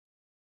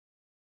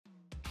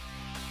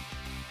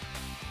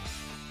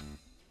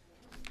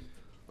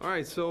All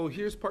right, so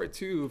here's part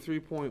 2 of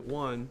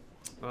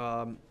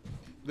 3.1.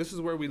 This is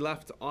where we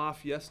left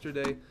off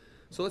yesterday.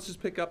 So let's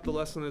just pick up the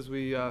lesson as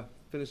we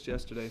finished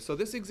yesterday. So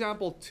this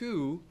example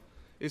 2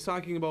 is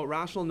talking about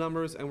rational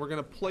numbers, and we're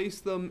going to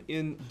place them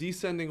in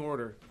descending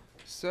order.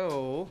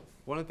 So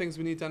one of the things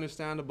we need to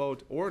understand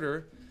about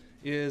order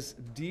is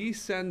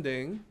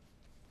descending.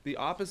 The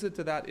opposite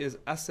to that is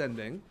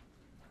ascending.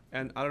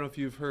 And I don't know if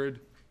you've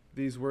heard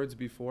these words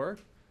before,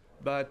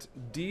 but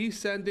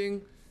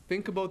descending,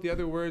 think about the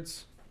other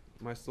words.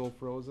 Am I still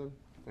frozen?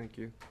 Thank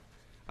you.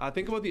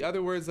 Think about the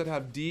other words that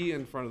have D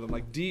in front of them,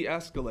 like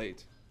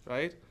de-escalate,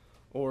 right?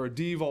 Or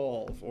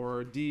devolve,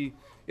 or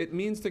it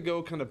means to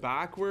go kind of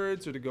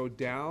backwards or to go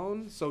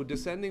down. So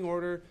descending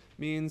order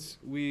means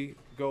we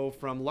go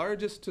from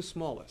largest to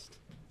smallest.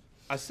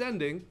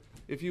 Ascending,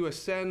 if you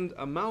ascend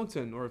a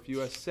mountain or if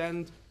you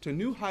ascend to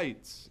new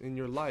heights in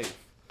your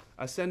life,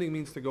 ascending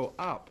means to go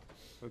up,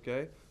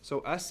 okay?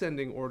 So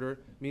ascending order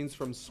means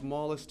from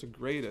smallest to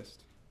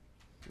greatest,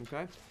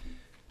 okay?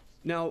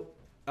 Now,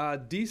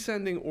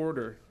 descending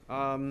order,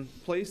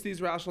 place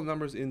these rational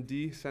numbers in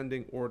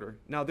descending order.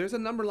 Now, there's a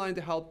number line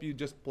to help you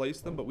just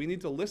place them, but we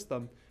need to list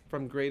them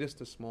from greatest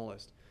to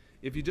smallest.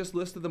 If you just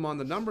listed them on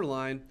the number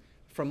line,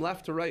 from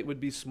left to right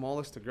would be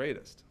smallest to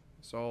greatest.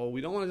 So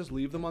we don't want to just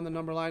leave them on the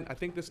number line. I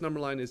think this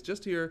number line is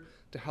just here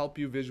to help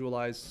you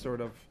visualize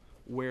sort of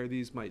where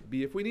these might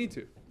be if we need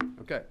to.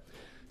 Okay,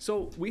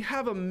 so we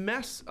have a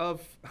mess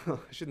of, I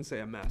shouldn't say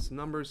a mess,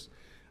 numbers.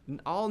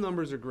 All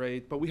numbers are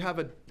great, but we have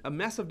a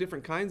mess of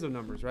different kinds of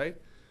numbers, right?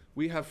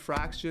 We have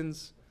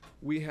fractions,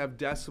 we have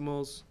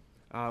decimals,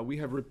 we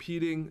have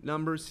repeating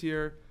numbers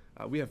here,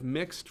 we have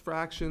mixed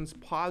fractions,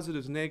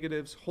 positives,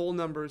 negatives, whole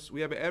numbers,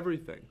 we have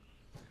everything.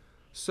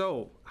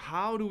 So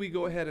how do we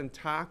go ahead and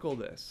tackle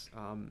this?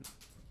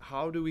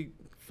 How do we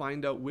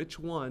find out which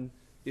one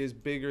is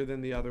bigger than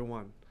the other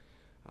one?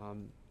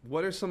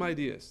 What are some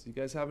ideas? You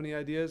guys have any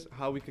ideas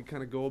how we could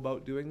kind of go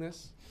about doing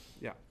this?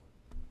 Yeah.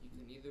 You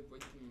can either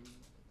break them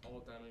all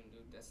down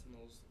into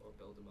decimals or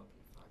build them up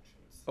in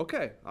fractions.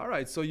 Okay, all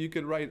right, so you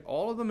could write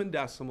all of them in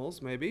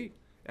decimals maybe,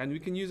 and we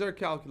can use our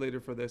calculator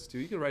for this too.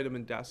 You can write them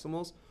in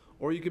decimals,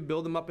 or you could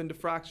build them up into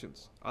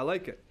fractions. I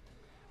like it.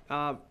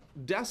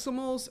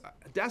 Decimals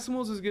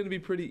is going to be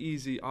pretty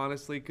easy,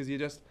 honestly, because you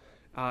just,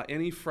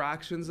 any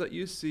fractions that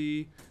you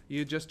see,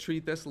 you just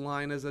treat this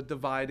line as a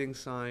dividing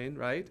sign,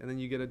 right? And then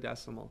you get a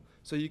decimal.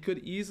 So you could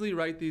easily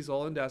write these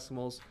all in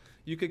decimals.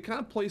 You could kind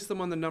of place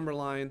them on the number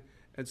line,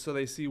 and so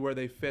they see where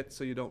they fit,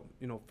 so you don't,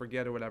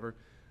 forget or whatever.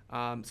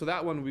 So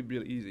that one would be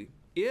really easy.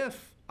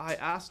 If I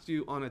asked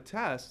you on a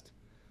test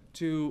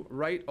to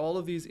write all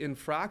of these in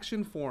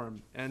fraction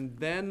form and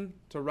then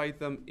to write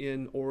them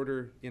in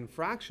order in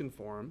fraction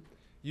form,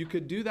 you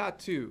could do that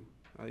too.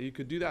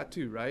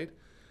 Right?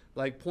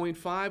 Like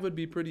 0.5 would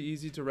be pretty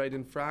easy to write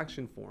in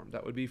fraction form.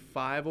 That would be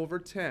 5 over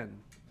 10.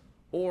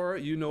 Or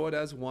you know it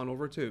as 1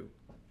 over 2.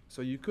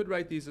 So you could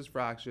write these as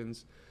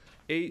fractions.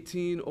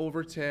 18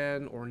 over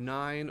 10 or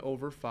 9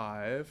 over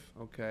 5,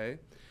 okay?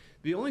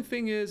 The only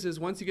thing is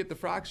once you get the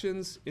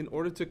fractions, in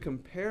order to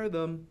compare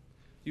them,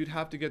 you'd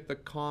have to get the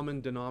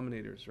common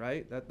denominators,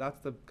 right?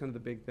 That's the kind of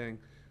the big thing.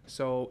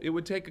 So it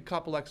would take a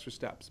couple extra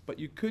steps, but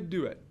you could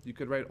do it. You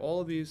could write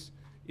all of these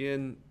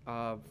in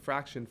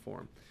fraction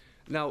form.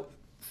 Now,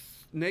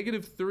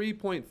 negative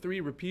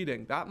 3.3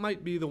 repeating, that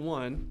might be the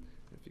one,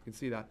 if you can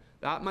see that,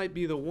 that might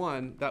be the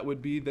one that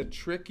would be the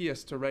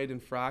trickiest to write in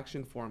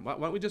fraction form. Why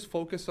don't we just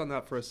focus on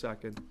that for a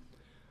second?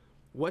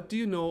 What do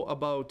you know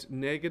about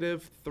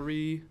negative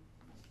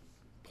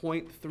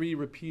 3.3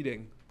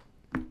 repeating?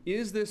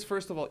 Is this,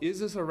 first of all,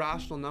 is this a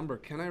rational number?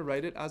 Can I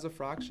write it as a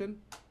fraction?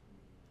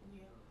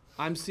 Yeah.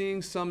 I'm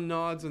seeing some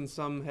nods and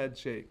some head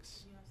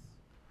shakes.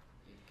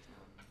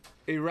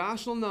 Yes. A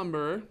rational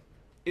number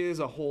is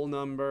a whole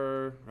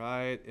number,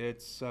 right?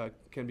 It's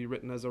can be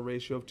written as a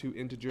ratio of two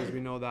integers. We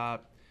know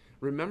that.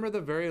 Remember the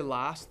very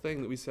last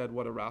thing that we said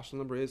what a rational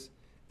number is?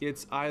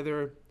 It's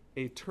either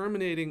a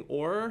terminating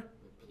or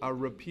a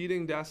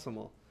repeating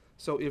decimal.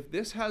 So if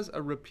this has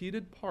a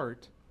repeated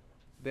part,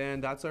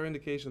 then that's our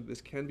indication that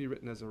this can be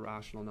written as a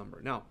rational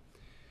number. Now,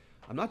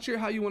 I'm not sure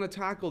how you want to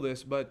tackle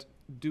this, but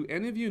do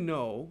any of you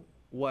know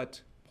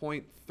what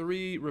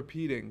 0.3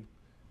 repeating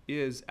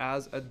is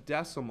as a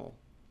decimal?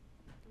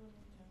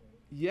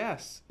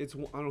 Yes, it's, I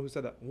don't know who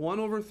said that, 1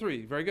 over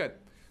 3, very good.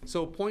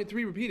 So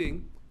 0.3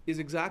 repeating is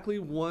exactly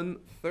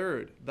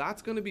 1/3.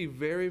 That's going to be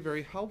very,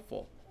 very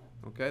helpful,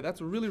 okay?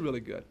 That's really, really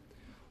good.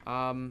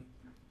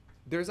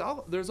 There's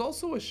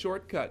also a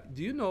shortcut.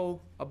 Do you know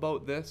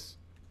about this?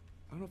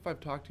 I don't know if I've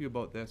talked to you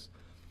about this,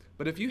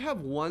 but if you have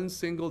one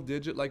single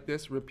digit like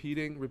this,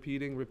 repeating,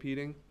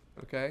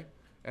 okay?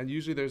 And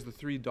usually there's the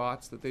 3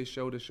 dots that they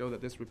show to show that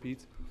this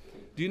repeats.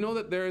 Do you know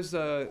that there's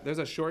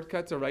a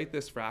shortcut to write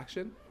this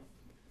fraction?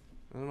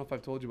 I don't know if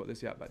I've told you about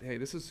this yet, but hey,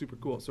 this is super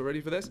cool. So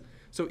ready for this?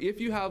 So if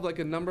you have like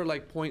a number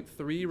like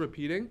 0.3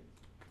 repeating,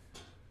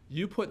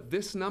 you put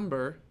this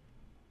number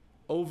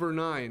over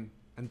 9,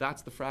 and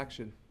that's the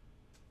fraction.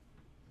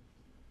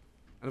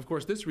 And of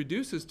course, this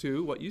reduces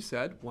to what you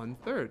said,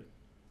 1/3.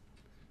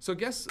 So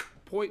guess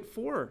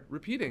 0.4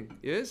 repeating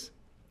is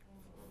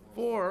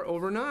 4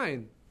 over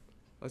 9.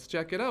 Let's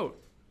check it out.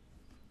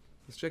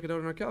 Let's check it out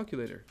in our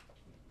calculator.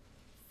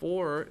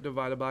 4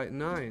 divided by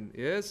 9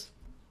 is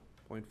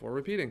 0.4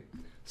 repeating.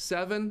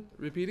 7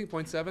 repeating,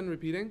 0.7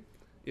 repeating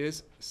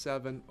is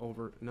 7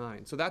 over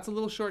 9. So that's a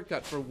little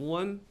shortcut for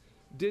one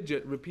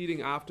digit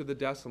repeating after the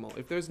decimal.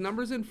 If there's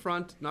numbers in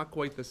front, not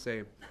quite the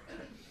same,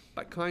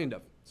 but kind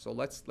of. So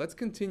let's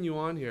continue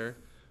on here.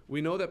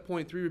 We know that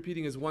 0.3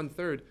 repeating is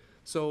 1/3.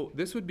 So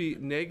this would be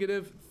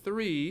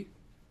 -3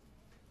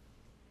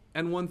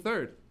 and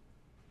 1/3,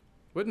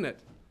 wouldn't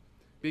it?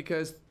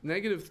 Because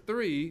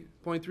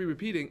 -3.3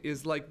 repeating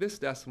is like this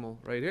decimal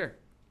right here.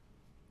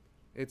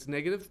 It's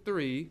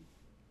 -3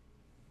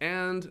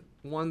 and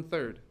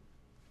 1/3.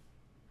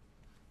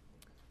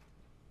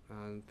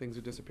 And things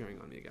are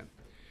disappearing on me again.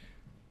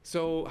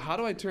 So how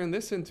do I turn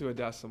this into a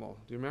decimal?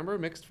 Do you remember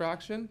mixed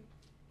fraction?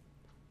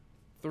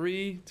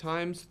 3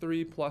 times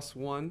 3 plus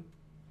 1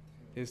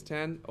 is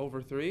 10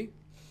 over 3.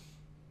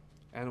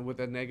 And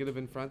with a negative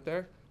in front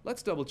there.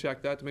 Let's double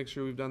check that to make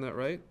sure we've done that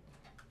right.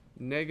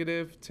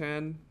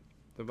 -10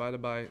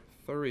 divided by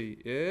 3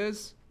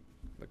 is,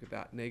 look at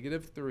that,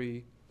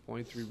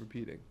 -3.3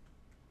 repeating.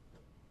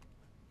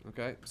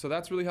 Okay, so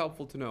that's really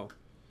helpful to know.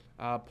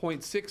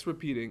 0.6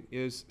 repeating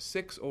is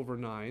 6 over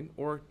 9,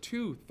 or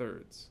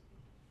 2/3.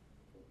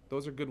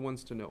 Those are good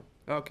ones to know.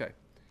 Okay,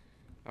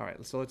 all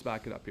right, so let's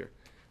back it up here.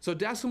 So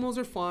decimals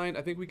are fine.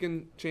 I think we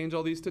can change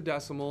all these to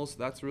decimals.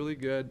 That's really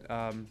good.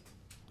 I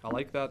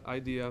like that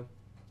idea.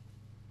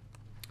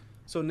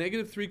 So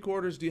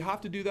 -3/4, do you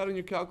have to do that on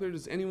your calculator?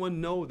 Does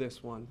anyone know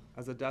this one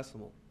as a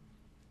decimal?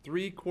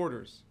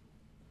 3/4.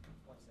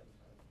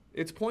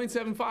 It's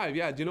 0.75,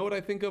 yeah. Do you know what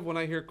I think of when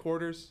I hear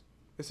quarters?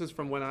 This is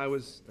from when I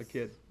was a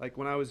kid, like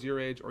when I was your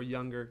age or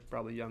younger,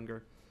 probably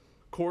younger.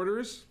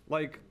 Quarters,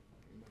 like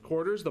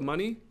quarters, the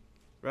money,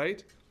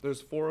 right?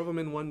 There's 4 of them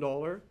in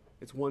 $1.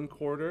 It's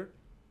 1/4,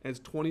 and it's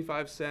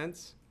 25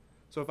 cents.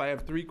 So if I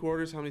have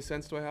 3/4, how many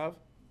cents do I have?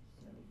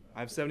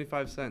 I have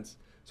 75 cents.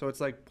 So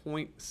it's like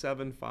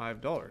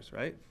 $0.75,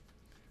 right?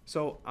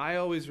 So I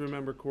always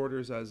remember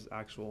quarters as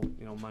actual,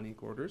 money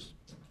quarters.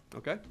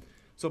 Okay?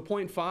 So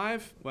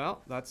 0.5,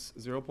 well, that's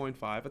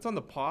 0.5. It's on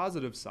the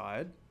positive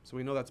side, so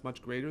we know that's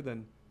much greater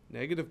than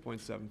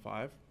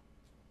 -0.75.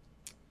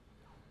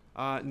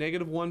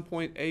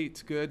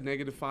 -1.8, good.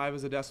 -5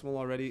 is a decimal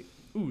already.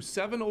 Ooh,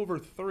 7 over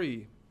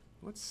 3.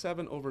 What's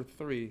 7 over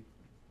 3?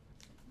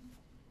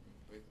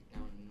 Break it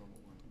down in normal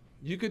one.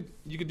 You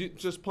could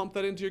just pump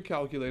that into your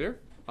calculator.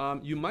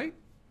 You might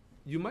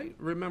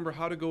remember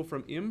how to go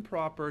from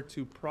improper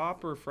to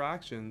proper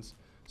fractions.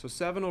 So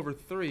 7 over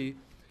 3,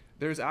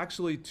 there's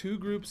actually 2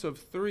 groups of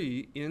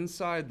 3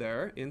 inside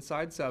there,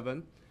 inside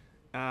 7.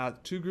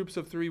 2 groups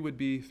of 3 would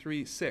be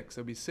 3, 6.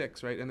 That would be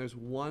 6, right? And there's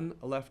 1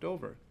 left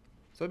over.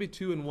 So that'd be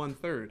 2 and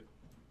 1/3.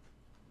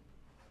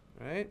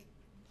 Right?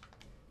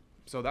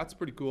 So that's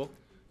pretty cool.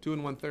 2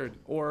 and 1/3.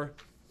 Or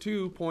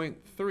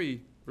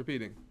 2.3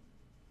 repeating.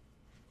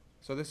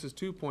 So this is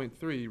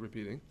 2.3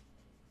 repeating.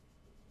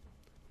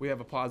 We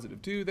have a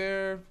positive 2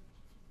 there.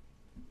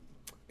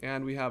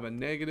 And we have a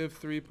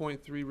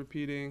 -3.3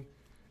 repeating.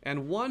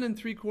 And 1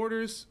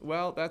 3/4,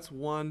 well, that's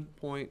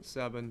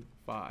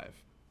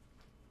 1.75.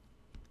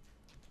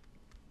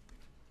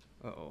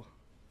 Uh-oh.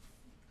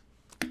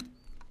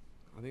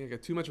 I think I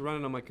got too much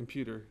running on my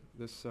computer.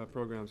 This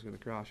program's going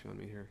to crash on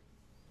me here.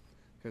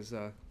 Because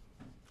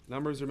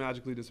numbers are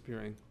magically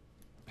disappearing.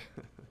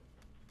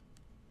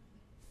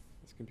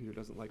 This computer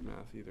doesn't like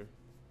math either.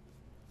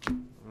 I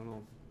don't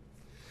know.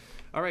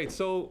 All right,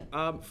 so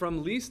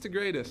from least to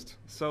greatest.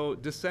 So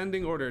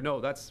descending order. No,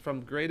 that's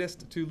from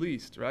greatest to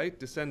least, right?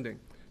 Descending.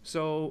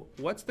 So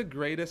what's the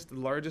greatest, the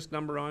largest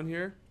number on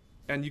here?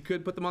 And you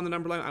could put them on the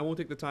number line. I won't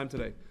take the time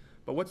today.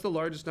 But what's the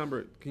largest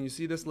number? Can you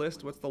see this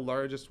list? What's the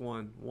largest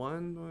one?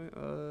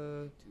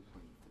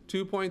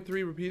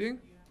 2.3 repeating?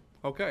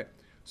 Okay.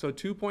 So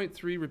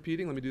 2.3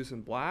 repeating. Let me do this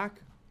in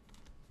black.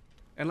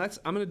 And I'm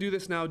going to do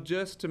this now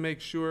just to make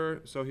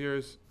sure. So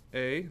here's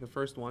A, the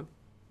first one.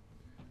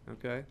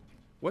 Okay.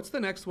 What's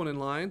the next one in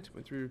line?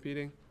 2.3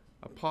 repeating.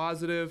 A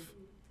positive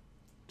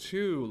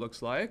 2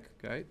 looks like.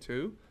 Okay,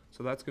 2.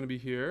 So that's going to be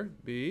here.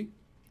 B.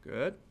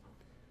 Good.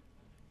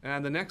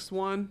 And the next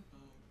one,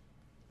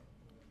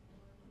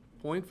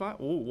 0.5.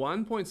 Oh,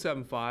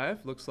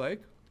 1.75 looks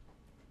like.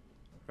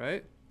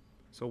 Right?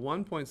 So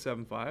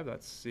 1.75,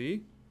 that's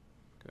C.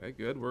 Okay,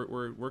 good.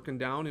 We're working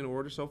down in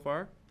order so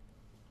far.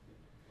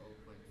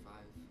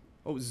 0.5.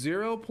 Oh,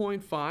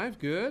 0.5,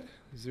 good.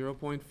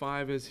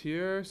 0.5 is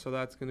here, so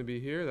that's going to be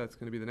here. That's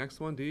going to be the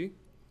next one, D.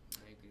 -0.2.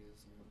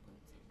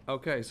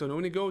 Okay, so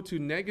when we go to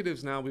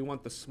negatives now, we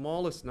want the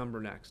smallest number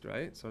next,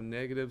 right? So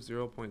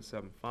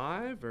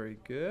 -0.75, very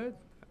good.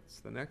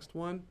 That's the next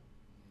one.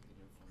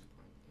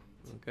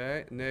 -1.8.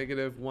 Okay,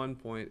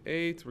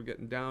 -1.8, we're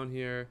getting down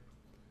here.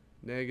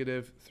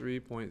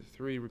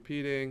 -3.3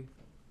 repeating,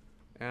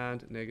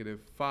 and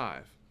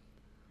 -5.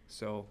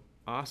 So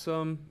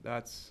awesome,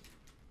 that's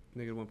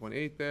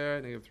 -1.8 there,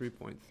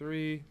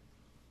 -3.3,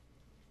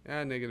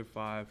 and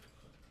 -5.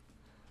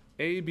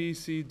 A, B,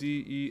 C,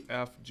 D, E,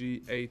 F,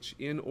 G, H,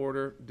 in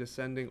order,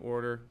 descending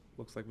order.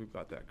 Looks like we've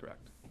got that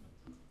correct.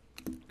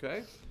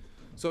 Okay?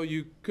 So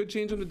you could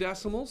change them to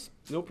decimals,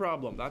 no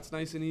problem. That's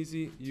nice and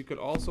easy. You could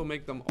also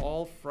make them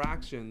all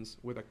fractions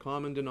with a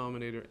common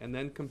denominator and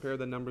then compare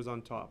the numbers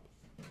on top.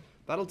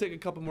 That'll take a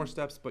couple more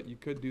steps, but you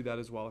could do that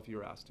as well if you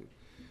were asked to.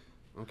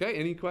 Okay,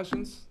 any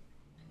questions?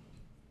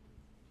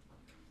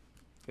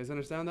 You guys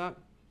understand that?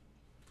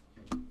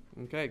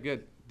 Okay,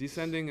 good.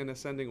 Descending and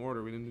ascending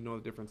order. We need to know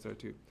the difference there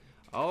too.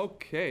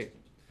 Okay.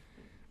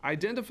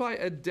 Identify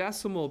a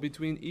decimal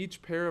between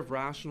each pair of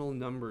rational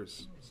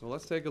numbers. So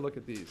let's take a look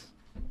at these.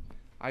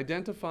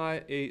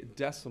 Identify a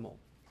decimal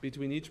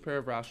between each pair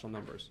of rational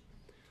numbers.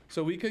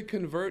 So we could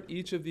convert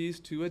each of these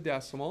to a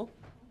decimal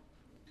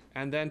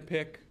and then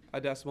pick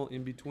a decimal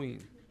in between.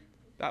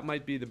 That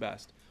might be the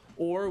best.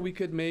 Or we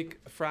could make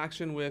a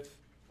fraction with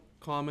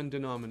common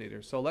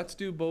denominator. So let's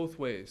do both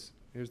ways.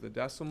 Here's the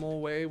decimal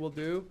way we'll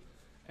do,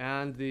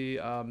 and the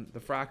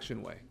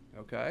fraction way,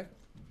 okay?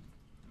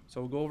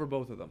 So we'll go over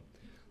both of them.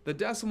 The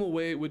decimal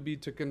way would be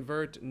to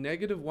convert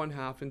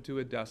 -1/2 into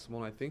a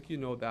decimal, and I think you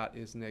know that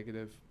is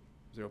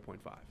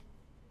 -0.5.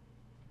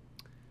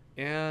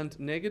 And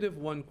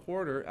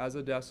 -1/4 as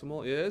a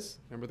decimal is,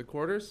 remember the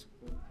quarters?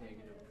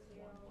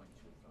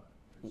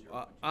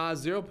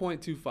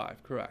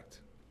 -0.25,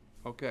 correct.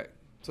 Okay,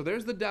 so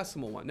there's the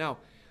decimal one. Now,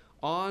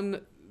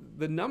 on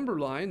the number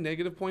line,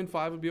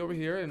 -0.5 would be over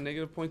here, and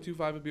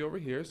 -0.25 would be over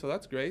here, so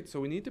that's great.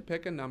 So we need to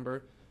pick a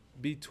number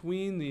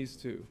between these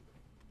two,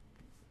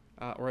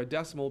 or a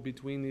decimal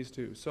between these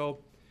two.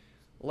 So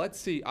let's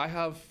see, I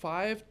have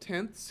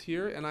 5/10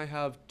 here, and I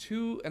have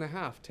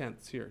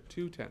 2.5 here,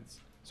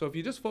 2/10. So if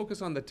you just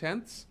focus on the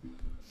tenths,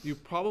 you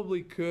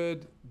probably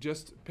could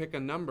just pick a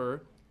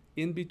number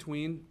in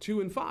between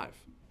 2 and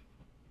 5,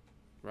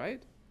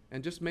 right?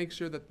 And just make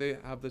sure that they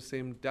have the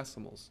same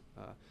decimals.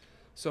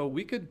 So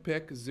we could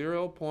pick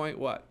 0.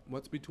 What?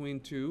 What's between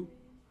 2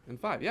 and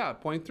 5? Yeah,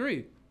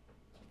 0.3.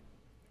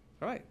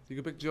 All right, you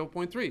could pick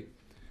 0.3.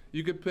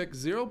 You could pick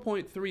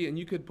 0.3, and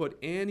you could put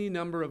any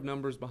number of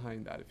numbers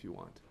behind that if you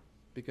want,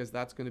 because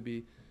that's going to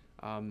be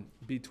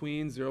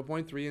between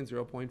 0.3 and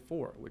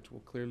 0.4, which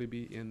will clearly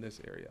be in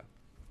this area.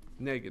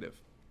 Negative.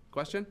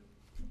 Question?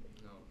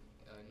 No.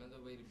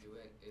 Another way to do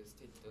it is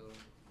take the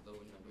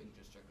lower number and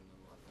just check the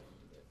number on the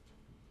end of it.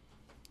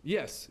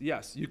 Yes,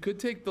 yes. You could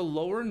take the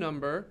lower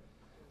number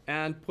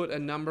and put a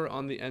number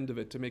on the end of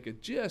it to make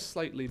it just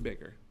slightly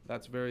bigger.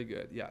 That's very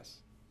good,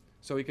 yes.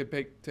 So we could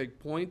take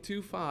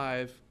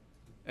 0.25,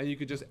 and you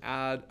could just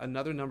add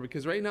another number,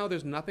 because right now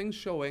there's nothing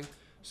showing,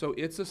 so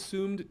it's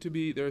assumed to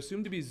be, they're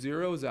assumed to be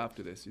zeros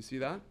after this. You see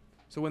that?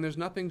 So when there's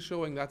nothing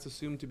showing, that's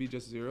assumed to be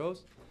just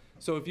zeros.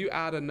 So if you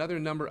add another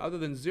number other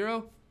than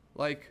 0,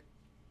 like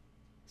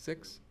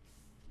 6,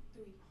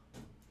 3.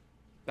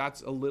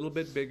 that's a little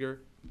bit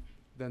bigger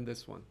than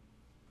this one.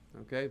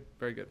 Okay,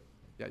 very good.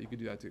 Yeah, you could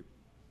do that too.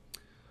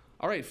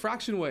 All right,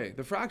 fraction way.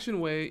 The fraction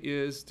way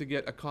is to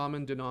get a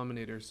common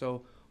denominator.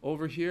 So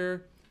over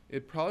here,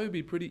 it'd probably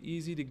be pretty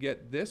easy to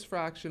get this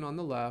fraction on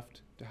the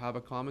left to have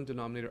a common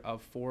denominator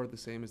of 4, the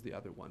same as the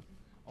other one.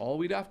 All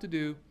we'd have to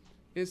do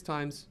is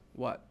times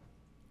what?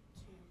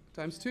 2.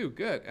 Times 2,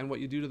 good. And what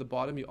you do to the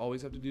bottom, you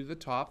always have to do to the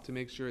top to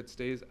make sure it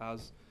stays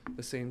as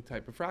the same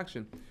type of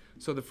fraction.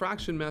 So the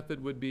fraction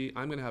method would be,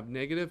 I'm going to have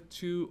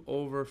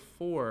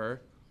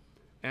 -2/4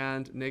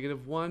 and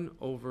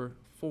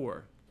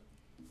 -1/4.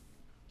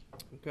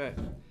 Okay.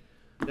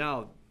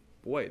 Now,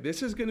 boy,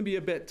 this is going to be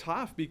a bit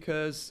tough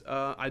because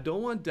I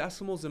don't want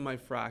decimals in my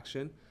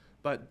fraction,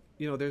 but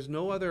you know, there's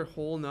no other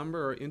whole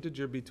number or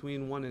integer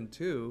between 1 and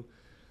 2.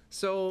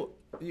 So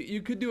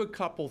you could do a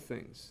couple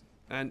things,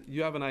 and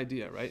you have an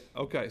idea, right?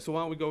 Okay, so why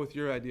don't we go with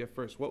your idea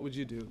first? What would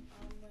you do?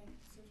 Like,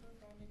 since we're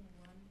finding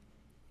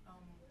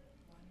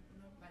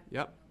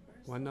Yep,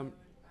 one number,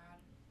 number. so I would add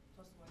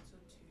 +1, so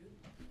 2,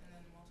 and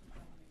then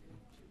multiply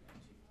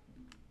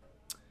 -2 by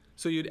 2.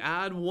 So you'd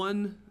add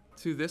 1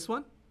 to this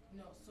one?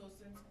 No, so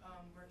since we're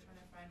trying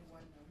to find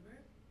one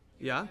number,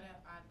 Yeah. you're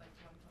gonna add like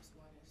 1 +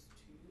 1 is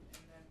 2,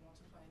 and then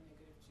multiply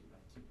 -2 by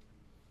 2.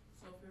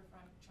 So if we're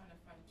trying to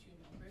find two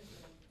numbers, then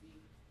it would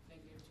be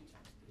 -2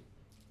 times 3.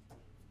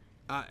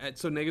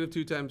 So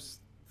 -2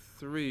 times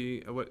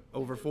 3, what,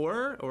 over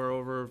 4 or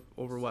over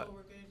what? So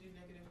we're gonna do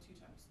 -2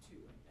 times 2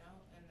 right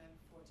now, and then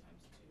 4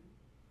 times 2.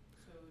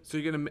 So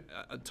you're going to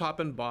top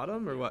and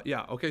bottom or what?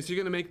 Yeah, okay, so you're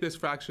going to make this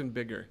fraction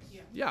bigger.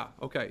 Yeah. Yeah,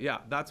 okay,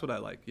 yeah, that's what I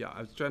like. Yeah, I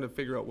was trying to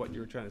figure out what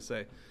you were trying to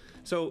say.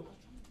 So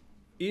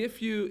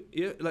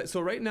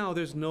so right now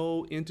there's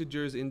no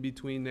integers in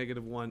between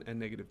 -1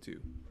 and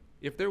 -2.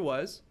 If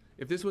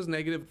this was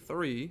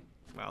 -3,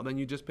 well, then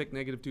you just pick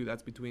 -2.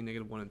 That's between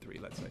 -1 and 3,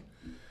 let's say.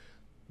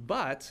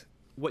 But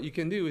what you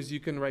can do is you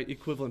can write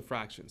equivalent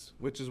fractions,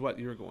 which is what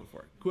you're going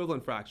for.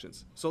 Equivalent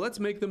fractions. So let's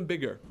make them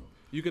bigger.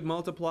 You could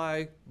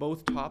multiply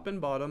both top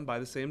and bottom by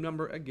the same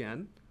number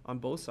again on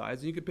both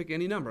sides, and you could pick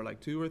any number, like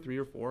 2 or 3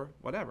 or 4,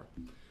 whatever.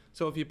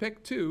 So if you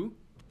pick 2,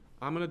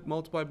 I'm going to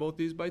multiply both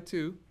these by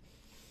 2,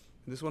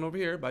 this one over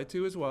here by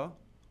 2 as well.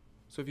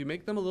 So if you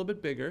make them a little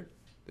bit bigger,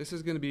 This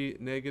is going to be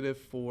negative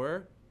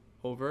 4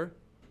 over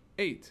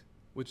 8,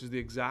 which is the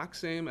exact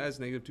same as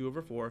negative 2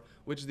 over 4,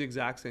 which is the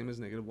exact same as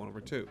negative 1 over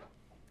 2.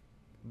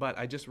 But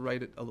I just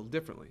write it a little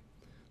differently.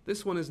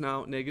 This one is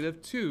now negative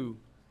 2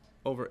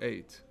 over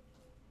 8.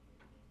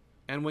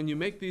 And when you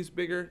make these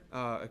bigger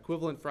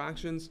equivalent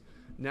fractions,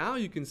 now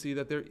you can see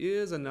that there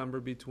is a number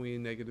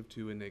between negative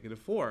 2 and negative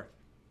 4,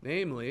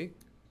 namely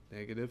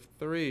negative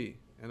 3.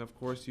 And of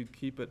course, you'd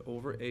keep it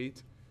over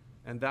 8.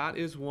 And that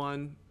is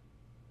one,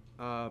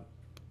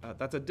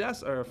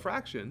 that's a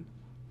fraction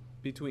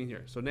between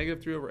here. So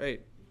negative 3 over 8.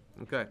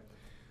 Okay.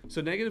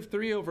 So negative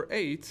 3 over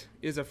 8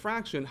 is a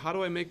fraction. How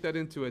do I make that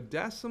into a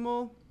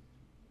decimal?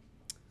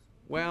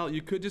 Well,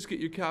 you could just get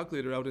your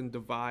calculator out and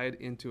divide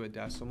into a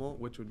decimal,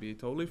 which would be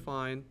totally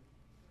fine.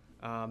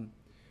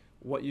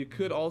 What you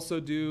could also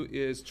do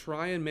is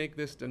try and make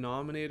this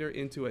denominator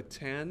into a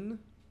 10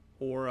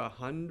 or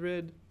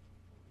 100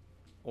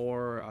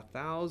 or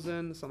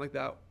 1,000, something like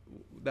that.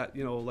 That,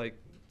 you know, like,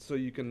 so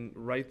you can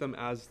write them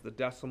as the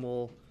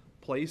decimal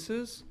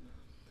places.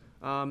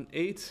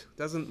 8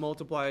 doesn't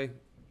multiply,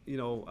 you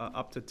know,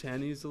 up to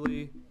 10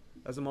 easily.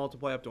 Doesn't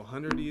multiply up to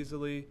 100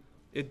 easily.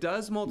 It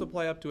does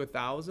multiply up to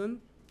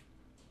 1,000,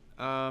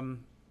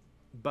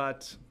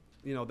 but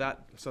you know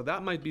so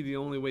that might be the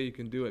only way you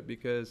can do it,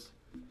 because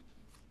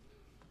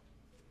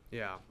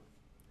yeah,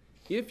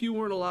 if you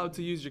weren't allowed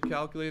to use your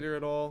calculator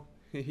at all,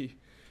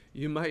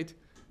 you might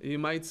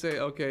say,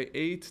 okay,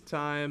 8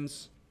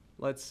 times,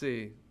 let's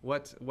see,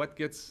 what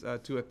gets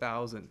to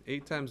 1,000?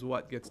 8 times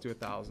what gets to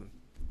 1,000?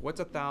 What's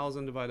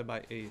 1,000 divided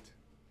by 8?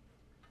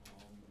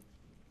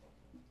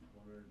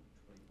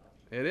 125.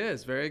 It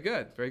is very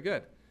good, very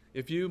good.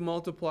 If you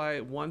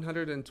multiply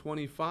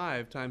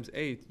 125 times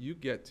 8, you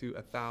get to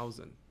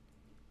 1,000.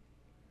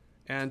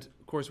 And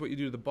of course, what you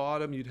do to the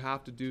bottom, you'd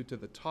have to do to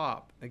the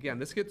top. Again,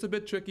 this gets a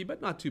bit tricky, but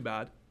not too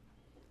bad.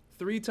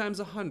 3 times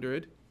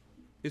 100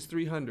 is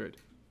 300.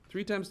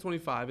 3 times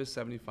 25 is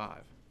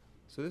 75.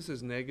 So this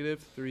is negative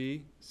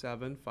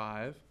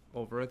 375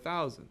 over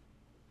 1,000.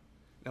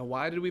 Now,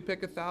 why did we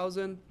pick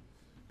 1,000?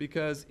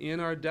 Because in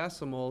our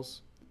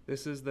decimals,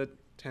 this is the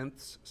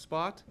tenths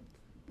spot,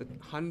 the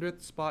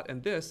hundredth spot,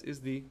 and this is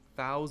the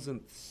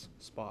thousandths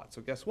spot.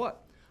 So guess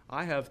what?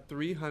 I have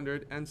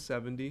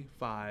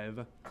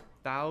 375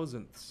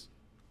 thousandths.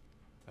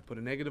 I put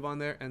a negative on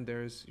there, and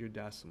there's your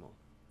decimal.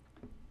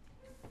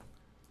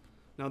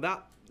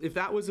 Now if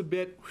that was a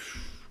bit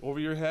over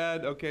your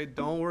head, okay,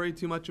 don't worry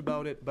too much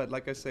about it. But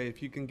like I say,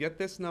 if you can get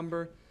this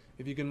number,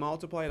 if you can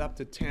multiply it up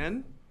to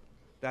 10,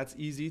 that's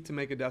easy to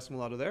make a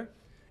decimal out of there.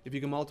 If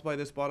you can multiply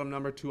this bottom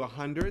number to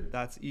 100,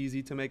 that's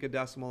easy to make a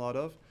decimal out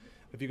of.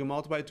 If you can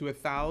multiply it to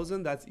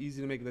 1,000, that's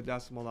easy to make the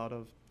decimal out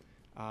of.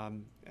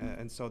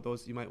 And so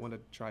those, you might want to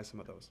try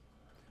some of those.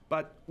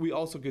 But we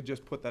also could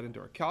just put that into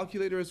our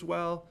calculator as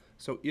well.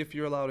 So if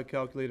you're allowed a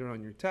calculator on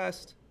your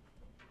test,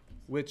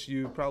 which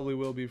you probably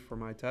will be for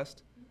my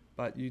test,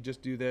 but you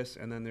just do this,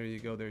 and then there you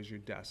go, there's your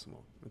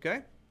decimal.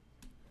 Okay?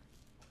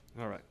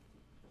 All right.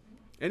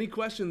 Any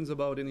questions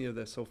about any of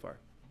this so far?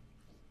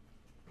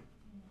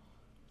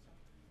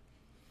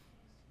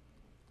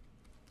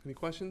 Any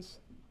questions?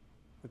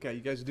 Okay,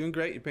 you guys are doing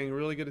great. You're paying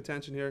really good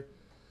attention here.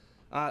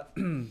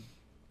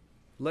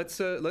 Let's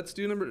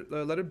do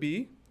letter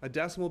B, a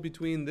decimal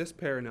between this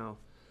pair now.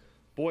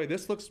 Boy,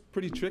 this looks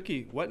pretty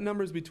tricky. What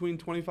number's between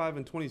 25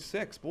 and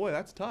 26? Boy,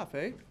 that's tough,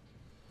 eh?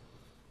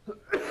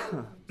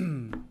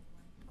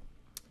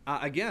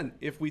 Again,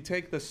 if we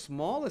take the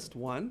smallest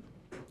one,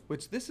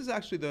 which this is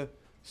actually the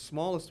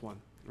smallest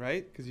one,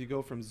 right? Because you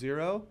go from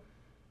 0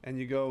 and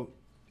you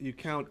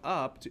count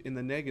up to in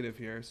the negative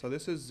here. So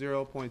this is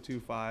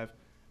 0.25.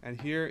 And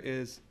here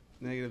is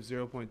negative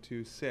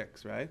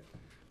 0.26, right?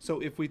 So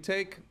if we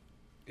take,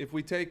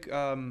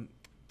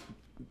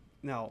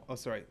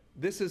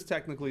 this is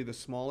technically the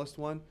smallest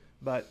one,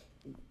 but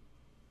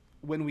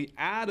when we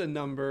add a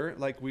number,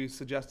 like we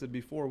suggested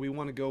before, we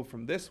want to go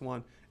from this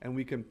one, and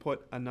we can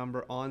put a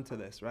number onto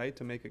this, right,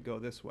 to make it go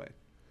this way.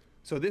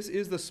 So this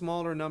is the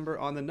smaller number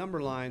on the number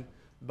line,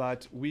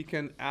 but we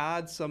can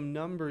add some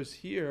numbers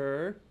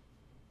here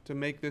to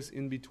make this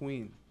in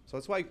between. So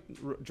that's why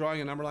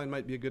drawing a number line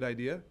might be a good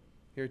idea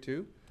here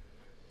too.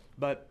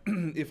 But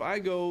if I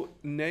go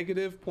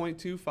negative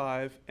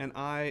 0.25 and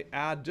I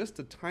add just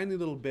a tiny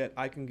little bit,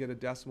 I can get a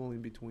decimal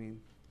in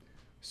between.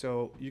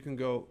 So you can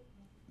go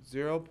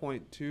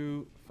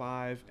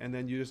 0.25, and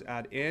then you just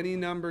add any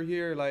number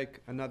here,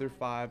 like another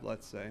 5,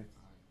 let's say.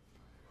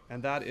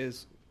 And that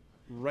is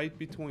right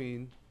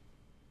between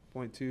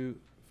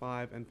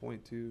 0.25 and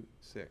 0.26.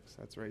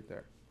 That's right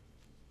there.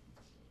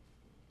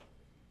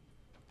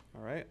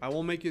 All right, I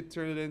won't make you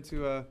turn it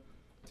into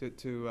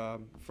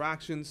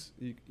fractions.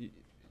 You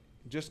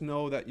just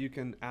know that you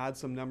can add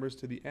some numbers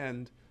to the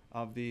end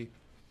of the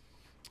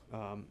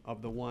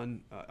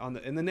one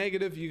in the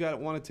negative. You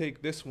want to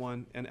take this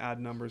one and add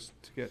numbers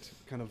to get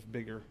kind of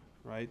bigger,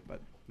 right? But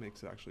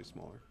makes it actually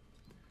smaller.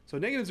 So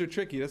negatives are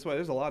tricky. That's why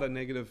there's a lot of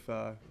negative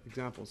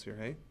examples here.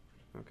 Hey,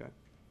 okay.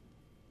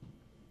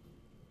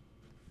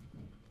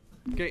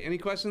 Okay, any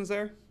questions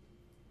there?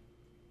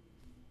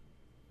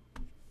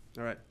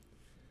 All right.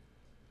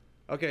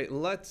 Okay,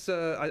 let's,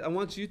 I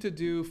want you to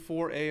do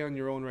 4A on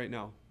your own right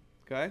now,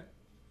 okay?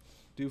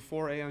 Do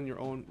 4A on your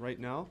own right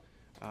now.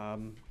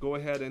 Go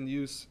ahead and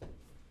use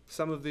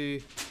some of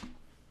the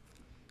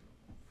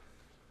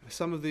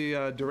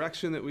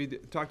direction that we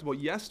talked about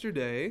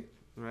yesterday,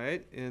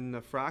 right? In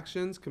the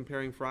fractions,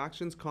 comparing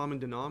fractions, common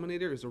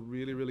denominator is a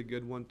really, really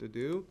good one to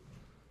do.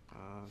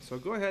 So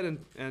go ahead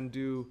and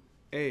do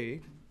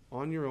A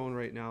on your own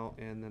right now,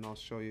 and then I'll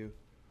show you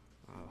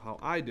how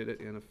I did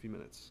it in a few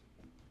minutes.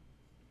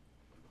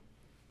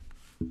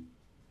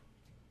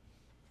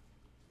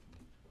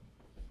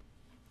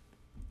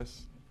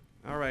 Yes.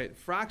 All right,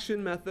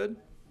 fraction method.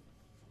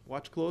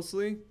 Watch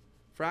closely.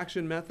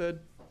 Fraction method.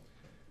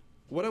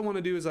 What I want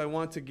to do is I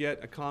want to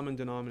get a common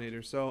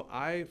denominator. So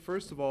I,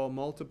 first of all,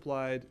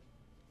 multiplied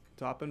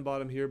top and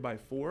bottom here by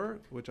 4,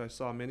 which I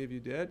saw many of you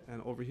did,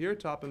 and over here,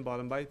 top and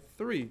bottom by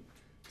 3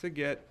 to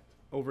get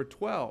over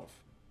 12.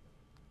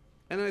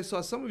 And then I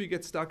saw some of you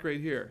get stuck right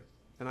here.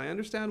 And I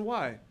understand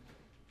why.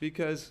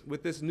 Because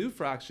with this new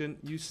fraction,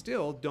 you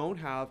still don't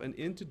have an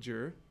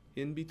integer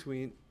in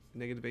between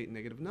 -8 and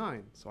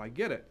 -9. So I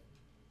get it.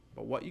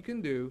 But what you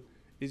can do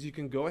is you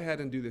can go ahead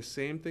and do the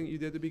same thing you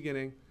did at the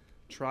beginning.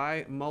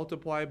 Try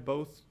multiply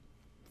both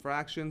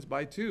fractions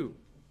by 2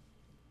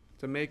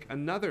 to make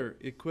another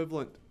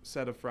equivalent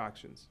set of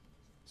fractions.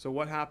 So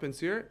what happens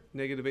here?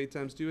 -8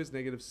 times 2 is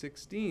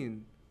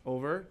 -16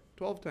 over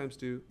 12 times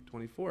 2,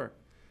 24.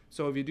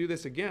 So if you do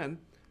this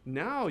again,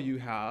 now you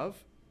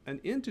have an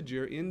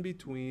integer in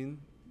between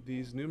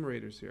these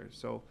numerators here.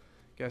 So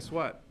guess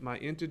what? My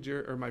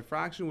integer, or my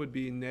fraction, would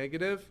be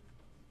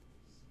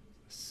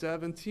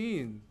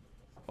 -17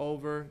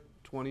 over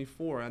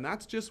 24. And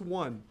that's just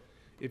one.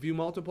 If you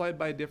multiplied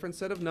by a different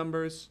set of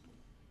numbers,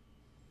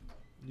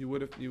 you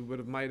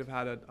might have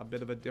had a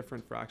bit of a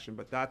different fraction,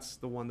 but that's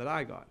the one that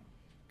I got.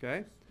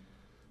 Okay?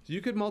 So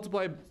you could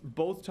multiply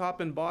both top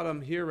and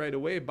bottom here right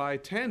away by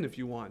 10 if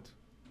you want,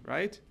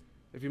 right?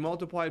 If you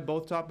multiplied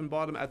both top and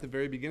bottom at the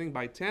very beginning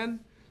by 10,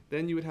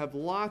 then you would have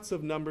lots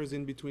of numbers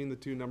in between the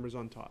two numbers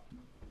on top.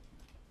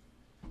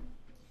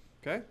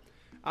 Okay?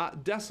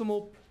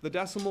 The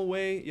decimal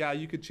way, yeah,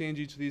 you could change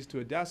each of these to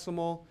a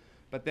decimal,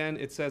 but then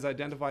it says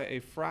identify a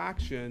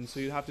fraction,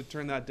 so you'd have to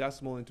turn that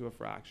decimal into a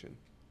fraction.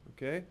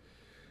 Okay?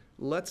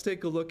 Let's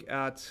take a look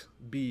at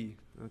B.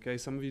 Okay,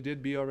 some of you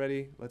did B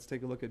already. Let's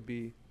take a look at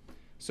B.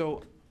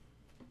 So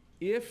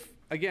if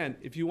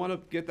you want to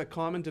get the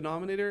common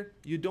denominator,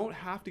 you don't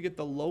have to get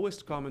the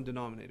lowest common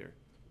denominator.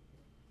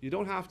 You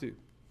don't have to.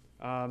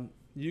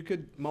 You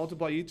could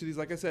multiply each of these,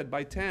 like I said,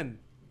 by 10.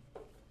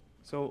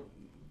 So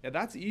yeah,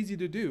 that's easy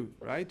to do,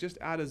 right? Just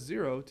add a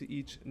 0 to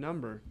each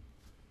number.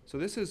 So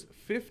this is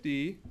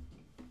 50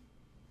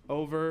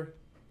 over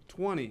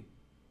 20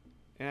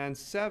 and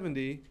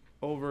 70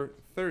 over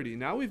 30.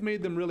 Now we've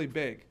made them really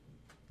big,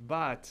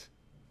 but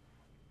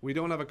we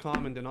don't have a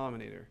common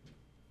denominator.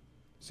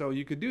 So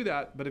you could do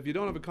that, but if you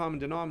don't have a common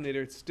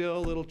denominator, it's still a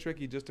little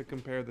tricky just to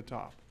compare the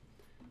top.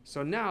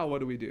 So now what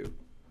do we do?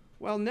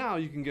 Well, now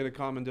you can get a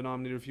common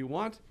denominator if you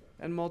want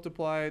and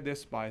multiply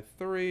this by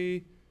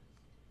 3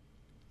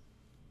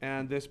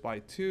 and this by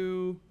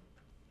 2.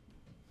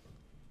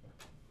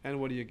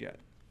 And what do you get?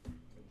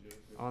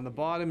 On the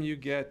bottom you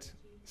get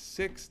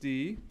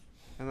 60,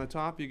 and on the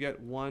top you get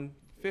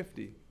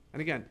 150.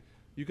 And again,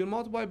 you can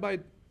multiply by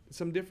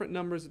some different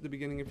numbers at the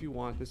beginning if you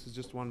want. This is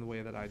just one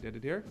way that I did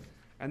it here.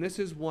 And this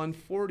is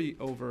 140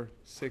 over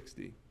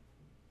 60.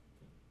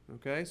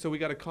 Okay, so we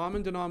got a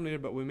common denominator,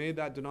 but we made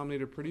that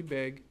denominator pretty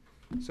big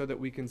so that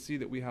we can see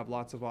that we have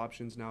lots of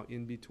options now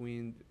in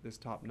between this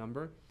top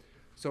number.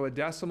 So a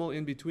decimal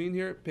in between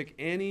here, pick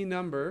any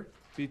number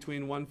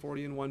between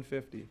 140 and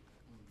 150.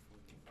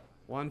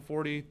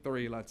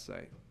 143, let's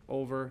say,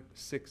 over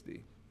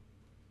 60.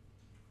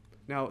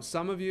 Now,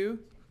 some of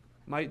you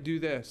might do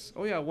this.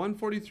 Oh yeah,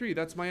 143,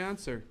 that's my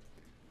answer.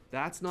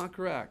 That's not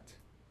correct.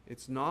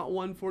 It's not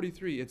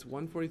 143, it's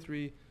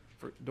 143,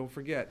 don't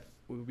forget,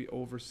 it would be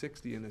over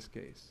 60 in this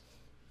case.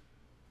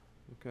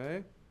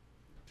 Okay?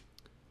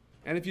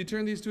 And if you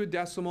turn these to a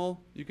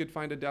decimal, you could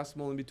find a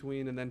decimal in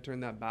between and then turn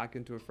that back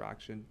into a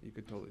fraction. You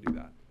could totally do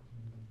that.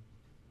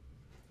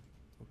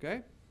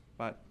 Okay?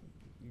 But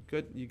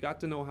you got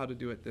to know how to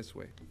do it this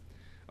way.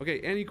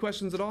 Okay, any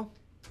questions at all?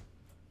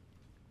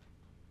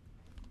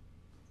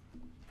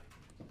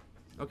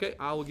 Okay,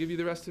 I will give you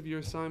the rest of your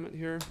assignment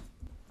here.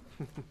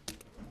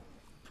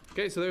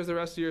 Okay, so there's the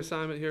rest of your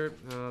assignment here.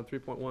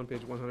 3.1,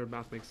 page 100,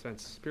 Math Makes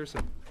Sense.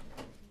 Pearson,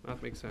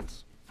 Math Makes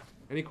Sense.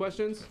 Any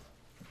questions?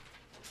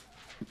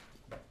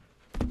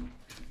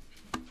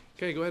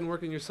 Okay, go ahead and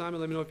work on your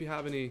assignment. Let me know if you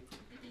have any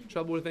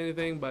trouble with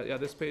anything. But yeah,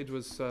 this page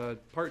was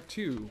part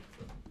 2.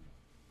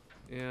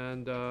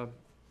 And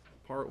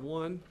part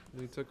 1,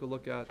 we took a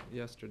look at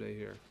yesterday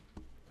here,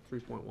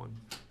 3.1.